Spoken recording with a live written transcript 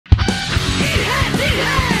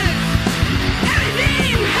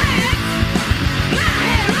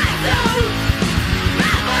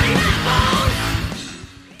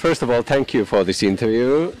first of all, thank you for this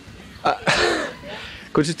interview.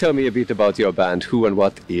 Could you tell me a bit about your band? Who and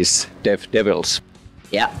what is Deaf Devils?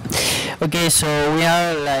 Yeah. Okay, so we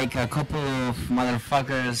are like a couple of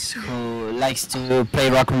motherfuckers who likes to play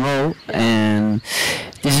rock and roll, and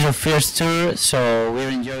this is our first tour, so we're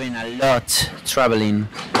enjoying a lot traveling.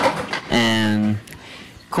 And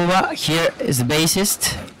Kuba here is the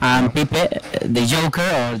bassist, and Pipe, the joker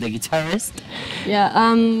or the guitarist. Yeah,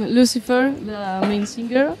 I'm Lucifer, the main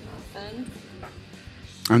singer, and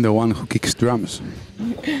I'm the one who kicks drums.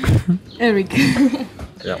 Eric.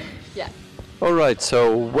 Yeah. Yeah. All right,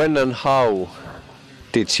 so when and how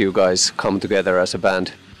did you guys come together as a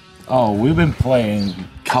band? Oh, we've been playing a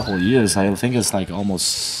couple of years. I think it's like almost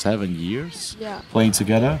 7 years playing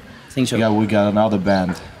together. I think so. Yeah, we got another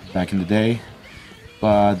band back in the day.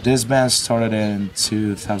 But this band started in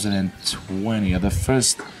 2020, the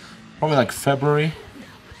first, probably like February,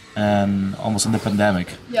 and almost in the pandemic.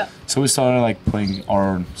 Yeah. So we started like playing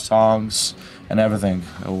our songs and everything.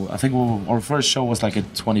 I think our first show was like in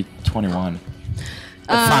 2021.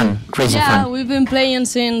 Fun, crazy fun. Yeah, we've been playing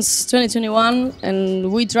since 2021,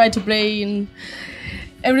 and we try to play in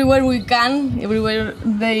everywhere we can, everywhere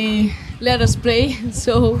they let us play.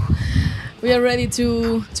 So we are ready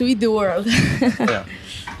to eat the world. Yeah.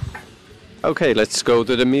 Okay, let's go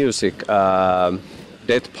to the music.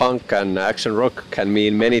 Death punk and action rock can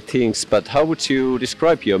mean many things, but how would you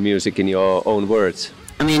describe your music in your own words?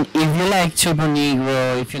 I mean, if you like Turbo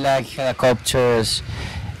Negro, if you like Helicopters,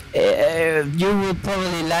 you will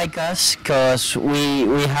probably like us, because we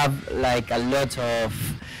have like a lot of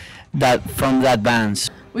that from that bands.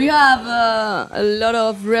 We have a lot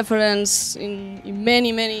of reference in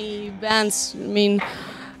many bands. I mean,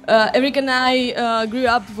 Eric and I grew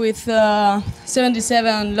up with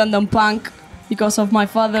 77 London punk because of my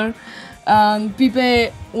father.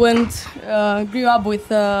 Pipe grew up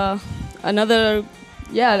with another,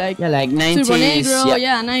 like 90s, Turbo Negro,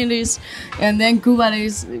 90s, and then Cuba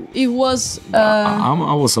it was.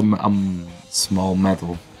 I was a small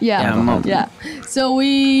metal. Yeah. So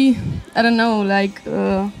we, I don't know, like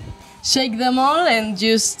shake them all and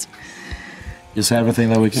just everything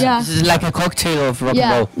that we can. Yeah. This is like a cocktail of rock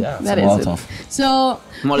and roll. Yeah, that it's is Molotov. it. So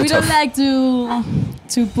we Molotov. don't like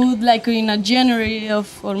to put like in a genre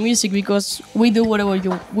of our music, because we do whatever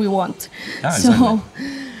we want. Yeah, so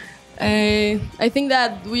I think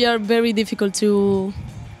that we are very difficult to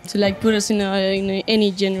like put us in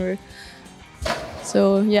any genre.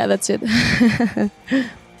 So yeah, that's it.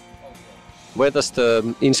 Where does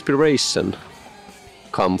the inspiration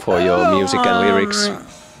come for your music and lyrics?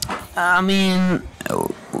 I mean,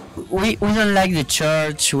 we don't like the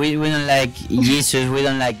church, we don't like Jesus, we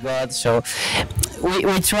don't like God, so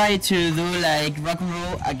we try to do like rock and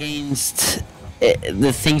roll against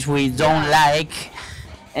the things we don't like,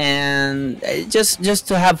 and just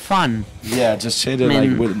to have fun. Yeah, just shade it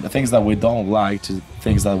like with the things that we don't like to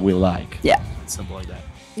things that we like. Yeah. Simple like that.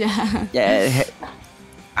 Yeah. Yeah.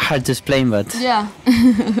 Hard to explain, but Yeah.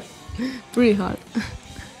 Pretty hard.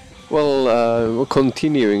 Well,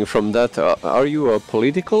 continuing from that, are you a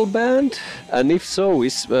political band? And if so,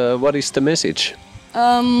 what is the message?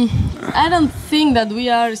 I don't think that we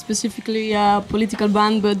are specifically a political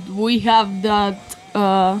band, but we have that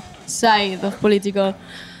side of political.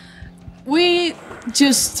 We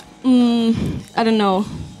just, I don't know,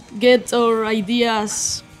 get our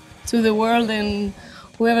ideas to the world, and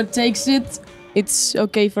whoever takes it, it's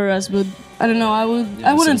okay for us. But I don't know, I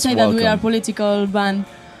wouldn't say that we are a political band,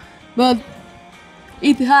 but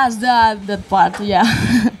it has that part, yeah.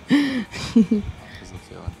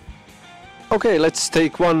 Okay, let's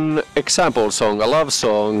take one example song. A love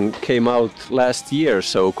song came out last year,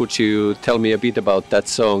 so could you tell me a bit about that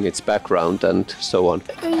song, its background and so on?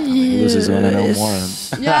 This is one I know more.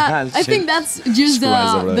 Yeah, I think that's just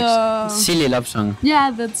the silly love song.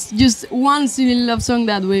 Yeah, that's just one silly love song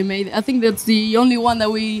that we made. I think that's the only one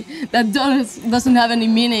that doesn't have any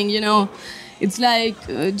meaning, you know. It's like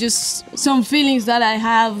just some feelings that I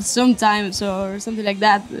have sometimes or something like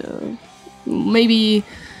that. Maybe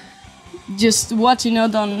just watching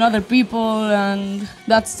out on other people and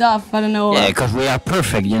that stuff. I don't know. Yeah, because we are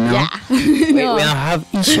perfect, you know. Yeah. we don't have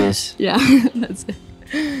issues. Yeah, that's it.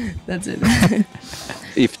 That's it.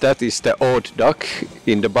 If that is the odd duck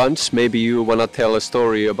in the bunch, maybe you wanna tell a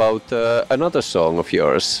story about another song of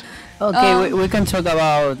yours. Okay, we can talk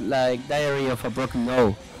about like Diary of a Broken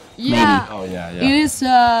Doll. Yeah. Oh yeah. It is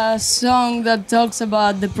a song that talks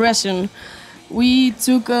about depression. We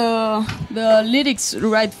took the lyrics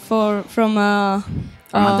right from a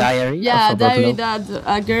diary. Yeah, of a diary that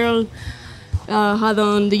a girl had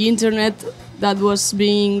on the internet that was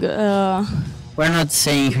being. Was we're not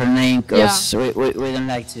saying her name because we don't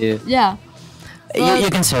like to. Yeah. You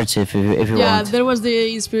can search it if you Yeah, want. there was the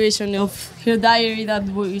inspiration of her diary that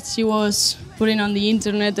she was putting on the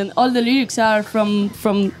internet, and all the lyrics are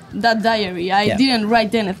from that diary. I didn't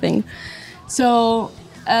write anything, so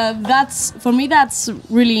that's for me. That's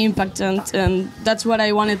really important, and that's what I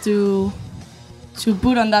wanted to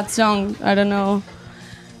put on that song. I don't know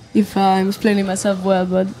if I'm explaining myself well,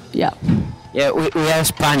 but yeah. Yeah, we are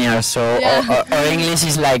Spaniards, so our English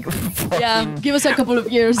is like. Yeah, give us a couple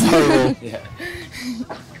of years. Yeah.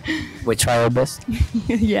 We try our best.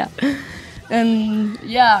 Yeah, and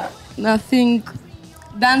yeah, I think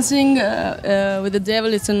dancing with the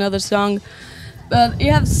devil is another song, but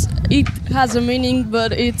it has a meaning,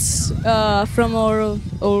 but it's from our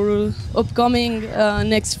upcoming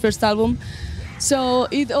next first album, so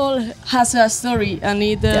it all has a story, and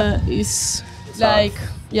it is like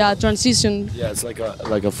transition. Yeah, it's like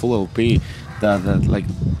a full LP that like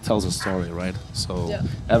tells a story, right? So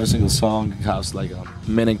every single song has like a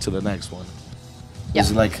meaning to the next one. Yeah.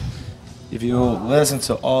 It's like if you listen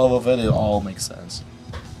to all of it, it all makes sense.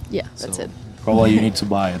 Yeah, that's So it. Probably you need to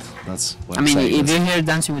buy it. That's what I I'm mean, saying. if you hear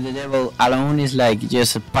Dancing with the Devil alone, is like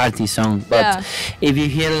just a party song. But if you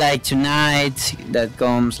hear like Tonight, that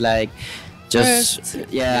comes like just First.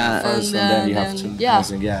 First, And and then you have then- to yeah.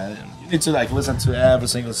 listen. Yeah, you need to like listen to every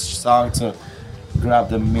single song to grab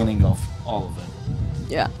the meaning of all of it.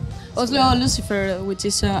 Yeah. Also, Lucifer, which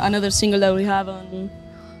is another single that we have on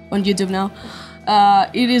YouTube now.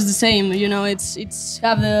 It is the same, you know. It's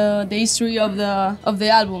have the history of the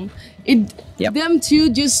album. Them two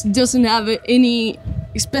just doesn't have any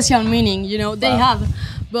special meaning, you know. They have,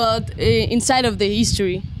 but inside of the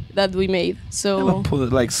history that we made. So Put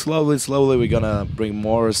it like slowly, we're gonna bring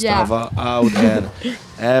more stuff out, and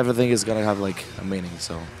everything is gonna have like a meaning.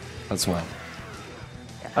 So that's why.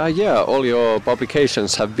 All your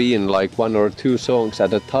publications have been like one or two songs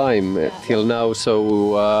at a time till now.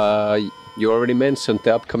 So you already mentioned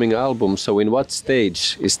the upcoming album. So in what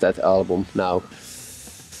stage is that album now?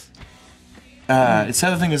 It's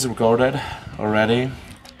everything is recorded already.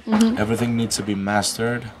 Everything needs to be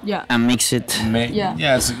mastered. yeah. and mix it. It's We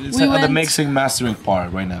at the went- mixing mastering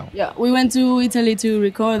part right now. Yeah, we went to Italy to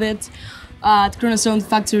record it at Chronosound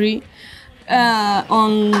Factory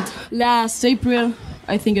on last April,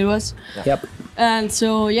 I think it was. Yep. And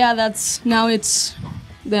so that's now it's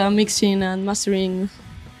the mixing and mastering.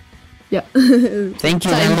 Yeah. Thank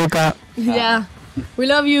you, Time. Gianluca. Yeah, we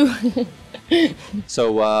love you.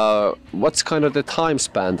 So what's kind of the time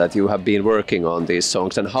span that you have been working on these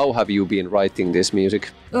songs, and how have you been writing this music?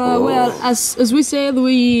 Well, as we said,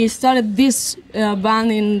 we started this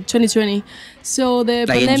band in 2020. So the Like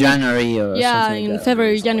pandemic. in January or Yeah, something like in that.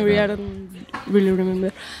 February, January, I don't really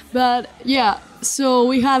remember. But yeah, so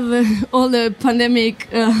we have all the pandemic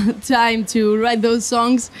time to write those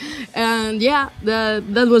songs, and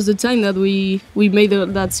that was the time that we made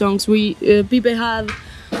that songs. People had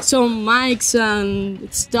some mics and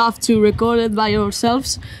stuff to record it by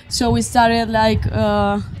ourselves, so we started like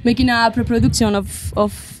making a pre-production of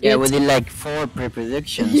Yeah, it. we did like 4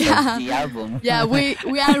 pre-productions Yeah. of the album. Yeah, we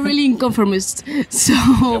are really inconformist, so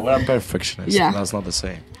We're perfectionists. Yeah. That's not the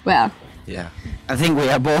same. well, Yeah. I think we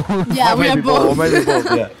are both. yeah, we are Maybe both. Maybe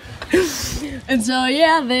both. Yeah. And so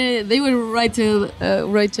they were writing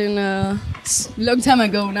long time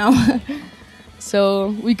ago now,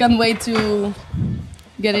 so we can't wait to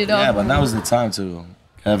get it Yeah, up. but now is the time to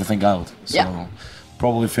get everything out. So Yeah.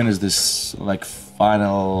 probably finish this like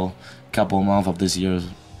final couple months of this year.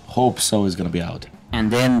 Hope so is gonna be out.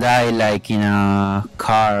 And then die like in a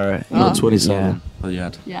car. Not 27, Yeah. but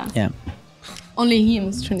yet. Yeah, Yeah. only him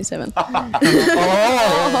is 27.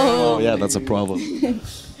 Oh yeah, that's a problem.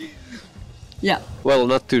 Yeah. Well,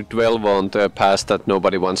 not to dwell on the past that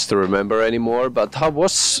nobody wants to remember anymore, but how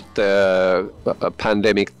was the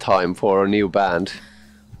pandemic time for a new band?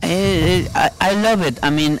 I love it. I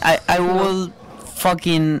mean, I will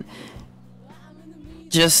fucking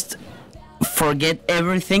just forget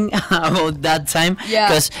everything about that time. Yeah.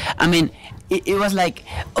 Because, I mean, it was like,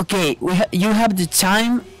 okay, you have the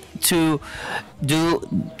time to do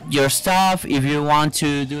your stuff. If you want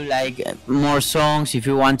to do like more songs, if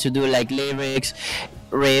you want to do like lyrics,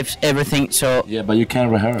 riffs, everything. So Yeah, but you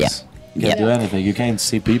can't rehearse. Yeah. You can't Yeah. do anything. You can't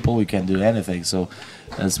see people. You can't do anything. So,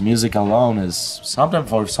 as music alone is sometimes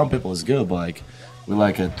for some people it's good, but like we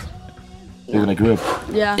like it in a group.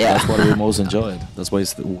 Yeah. Yeah. That's what we most enjoyed. That's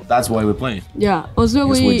why we play. Yeah. Also,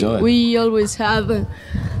 Yes, we enjoy it. we always have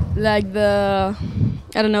like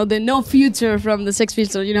I don't know, the No Future from the Sex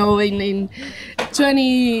Pistols, you know, in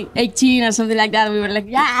 2018 or something like that. We were like,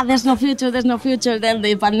 yeah, there's no future, there's no future. Then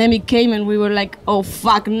the pandemic came and we were like, oh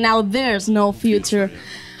fuck, now there's no future.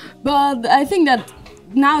 But I think that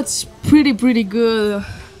now it's pretty good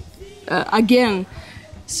again.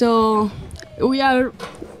 So we are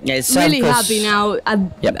really happy now.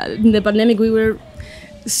 In the pandemic, we were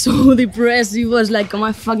so depressed. It was like, oh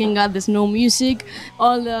my fucking god, there's no music.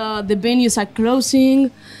 All the venues are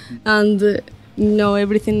closing, and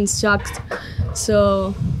everything sucked.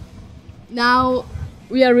 So now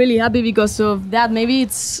we are really happy because of that. Maybe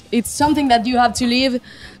it's something that you have to live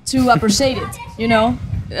to appreciate it.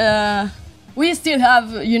 We still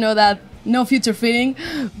have that no future feeling,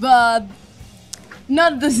 but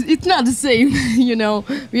it's not the same.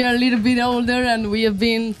 We are a little bit older and we have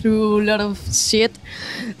been through a lot of shit.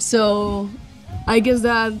 So I guess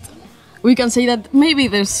that we can say that maybe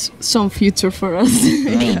there's some future for us.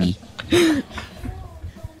 Maybe.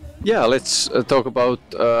 Yeah, let's talk about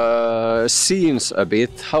scenes a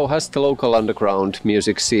bit. How has the local underground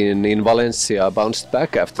music scene in Valencia bounced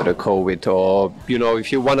back after the COVID? Or,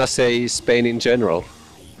 if you want to say Spain in general?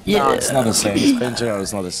 Yeah, no, it's not the same. Spain in general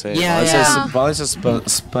is not the same. Valencia's like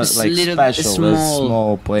special,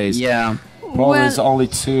 small place. Yeah. Probably there's only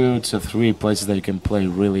 2 to 3 places that you can play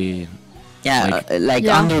really. Yeah,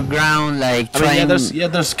 underground, like. There's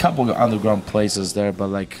a couple of underground places there, but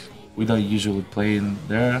like we don't usually play in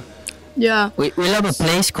there. Yeah. We love a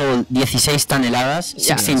place called 16 Toneladas,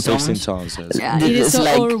 16 tons. 16 tons. Yes. Yeah, it is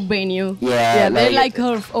our venue. Yeah, they're like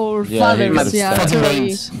our fathers. Yeah,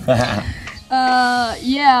 totally.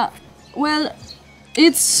 Well,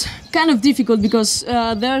 it's kind of difficult because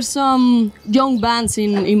there are some young bands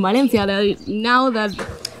in Valencia that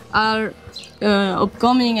are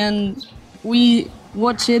upcoming, and we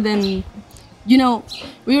watch it, and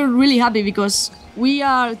we're really happy because we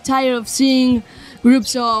are tired of seeing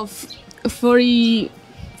groups of 40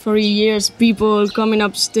 years people coming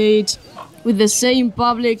up stage with the same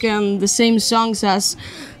public and the same songs as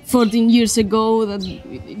 14 years ago. That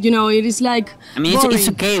it is like it's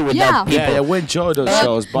okay with that people. Yeah, we enjoy those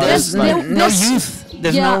shows, but there's no youth.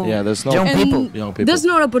 There's no young people. There's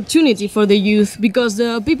no opportunity for the youth because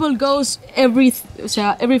the people goes every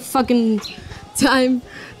fucking time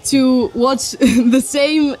to watch the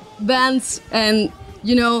same bands, and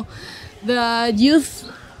the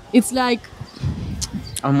youth, it's like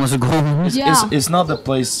almost a goal. It's not the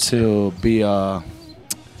place to be how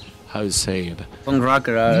you say it, punk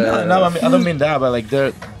rocker. No, I don't mean that, but like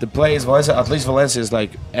the place Valencia, at least Valencia, is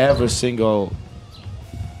like every single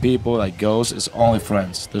people like goes is only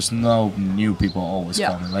friends. There's no new people always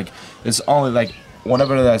coming. Like it's only like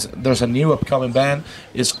whenever there's a new upcoming band,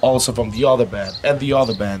 it's also from the other band and the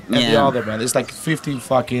other band and the other band. It's like 50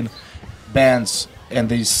 fucking bands and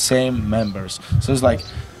these same members. So it's like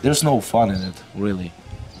there's no fun in it, really.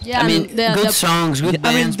 Yeah, I mean, good songs, good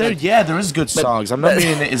bands. There is good songs. I'm not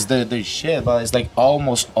meaning it's the shit, but it's like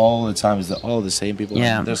almost all the time it's all the same people.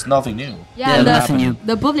 Yeah. There's nothing new. Yeah, nothing new.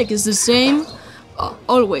 The public is the same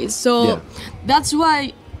always. So that's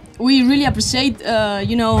why we really appreciate,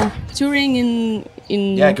 touring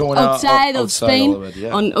in going outside of Spain,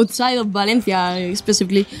 outside of Valencia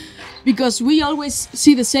specifically, because we always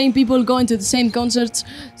see the same people going to the same concerts.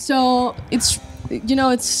 So it's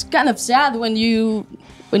kind of sad when you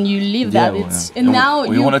leave that. Now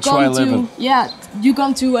you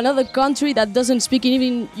come to another country that doesn't speak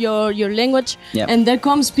even your language, and there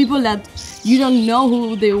comes people that you don't know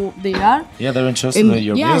who they are. Yeah, they're interested in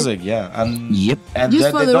your music. And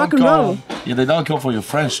just for the rock and roll. Yeah, they don't come for your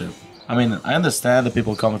friendship. I mean, I understand the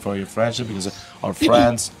people coming for your friendship because our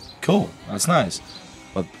friends. Cool, that's nice,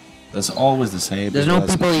 but that's always the same. There's no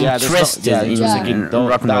people interested in rock and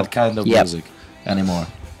roll. That kind of music anymore.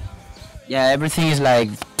 Yeah, everything is like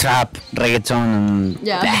trap, reggaeton,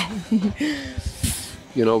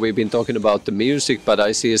 and We've been talking about the music, but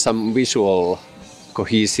I see some visual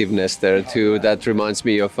cohesiveness there too. That reminds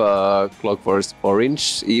me of Clockwork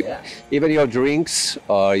Orange. Even your drinks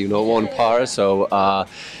are, on par. So,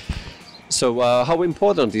 how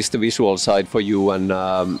important is the visual side for you? And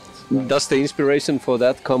does the inspiration for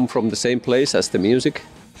that come from the same place as the music?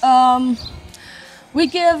 We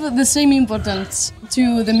give the same importance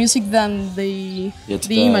to the music than the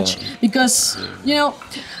image, because the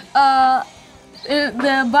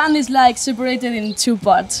band is like separated in 2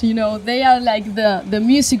 parts. They are like the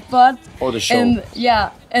music part, or the show, and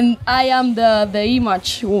and I am the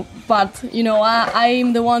image part. You know, I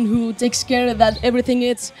am the one who takes care that everything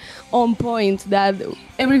is on point, that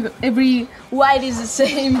every white is the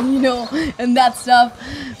same, you know, and that stuff.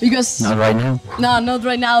 Because Not right now. no, not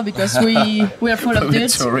right now because we are full of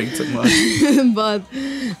dudes. Touring too much.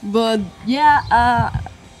 but yeah,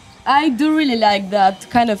 I do really like that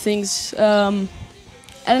kind of things.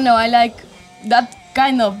 I don't know. I like that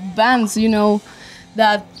kind of bands, you know,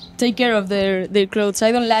 that take care of their clothes.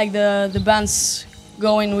 I don't like the bands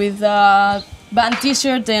going with band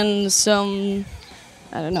T-shirt and some,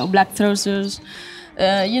 I don't know, black trousers.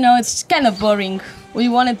 You know, it's kind of boring. We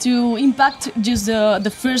wanted to impact just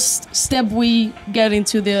the first step we get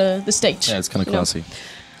into the stage. Yeah, it's kind of you know? classy.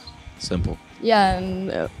 Simple. Yeah,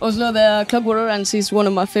 and Oslo, the Clockwork Orange is one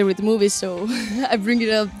of my favorite movies, so I bring it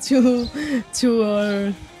up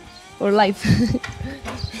to our life.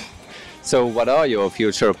 So, what are your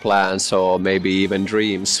future plans or maybe even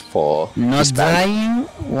dreams for Not this band?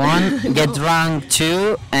 dying, one, get drunk,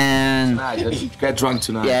 two, and Get drunk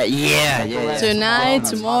tonight. yeah. Tonight,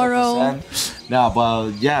 tomorrow. No,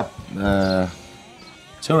 but yeah,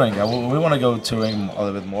 touring. We want to go touring a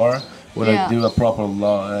little bit more. We want to do a proper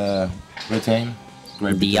retain.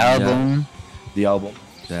 The album. The album.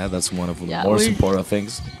 Yeah, that's one of the Yeah, most we- important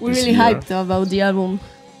things. We're this really year. hyped about the album.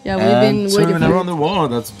 Yeah, we've And been waiting touring for around it. the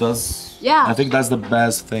world. That's. Yeah. I think that's the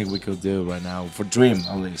best thing we could do right now for Dream,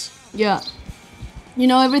 at least. Yeah. You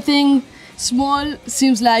know, everything small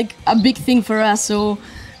seems like a big thing for us, so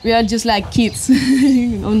we are just like kids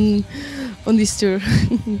on this tour.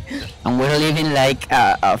 And we're living like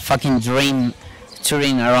a fucking dream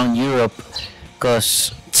touring around Europe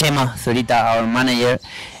because Chema Zurita, our manager,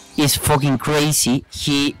 is fucking crazy.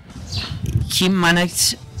 He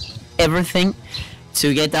managed everything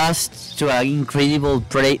to get us to incredible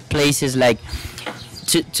places like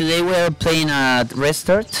today we're playing at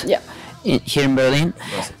Restart Yeah. here in Berlin,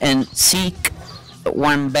 and Seek,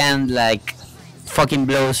 one band like fucking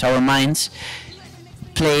blows our minds,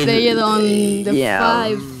 played Played on the Yeah.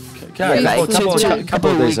 5. Yeah, Like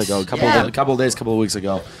couple of days weeks. ago, Yeah. couple of weeks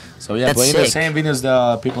ago. So yeah, That's playing the sick. same venues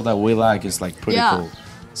the people that we like is like pretty Yeah. cool.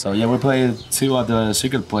 So yeah, we played 2 at the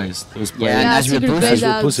Secret Place. It was Yeah, played. and Yeah, Nashville Secret Pussy. Place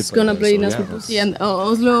Nashville Pussy that's gonna played, play so Nashville yeah, Pussy, and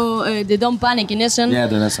Oslo, they don't panic in Essen. Yeah,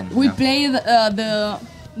 the lesson. We yeah. played the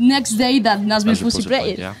next day that Nashville Pussy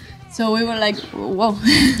played. Yeah. So we were like, whoa.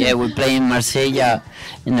 Yeah, we play in Marseille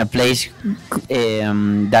in a place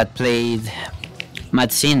that played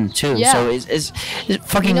Mad Sin too. Yeah. So it's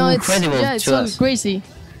fucking You know, incredible it's to so us. crazy.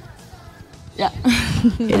 Yeah.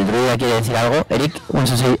 El Druida quiere decir algo. Eric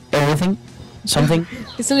wants to say everything, something.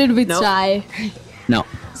 It's a little bit shy. No.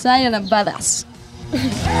 Shy and a badass.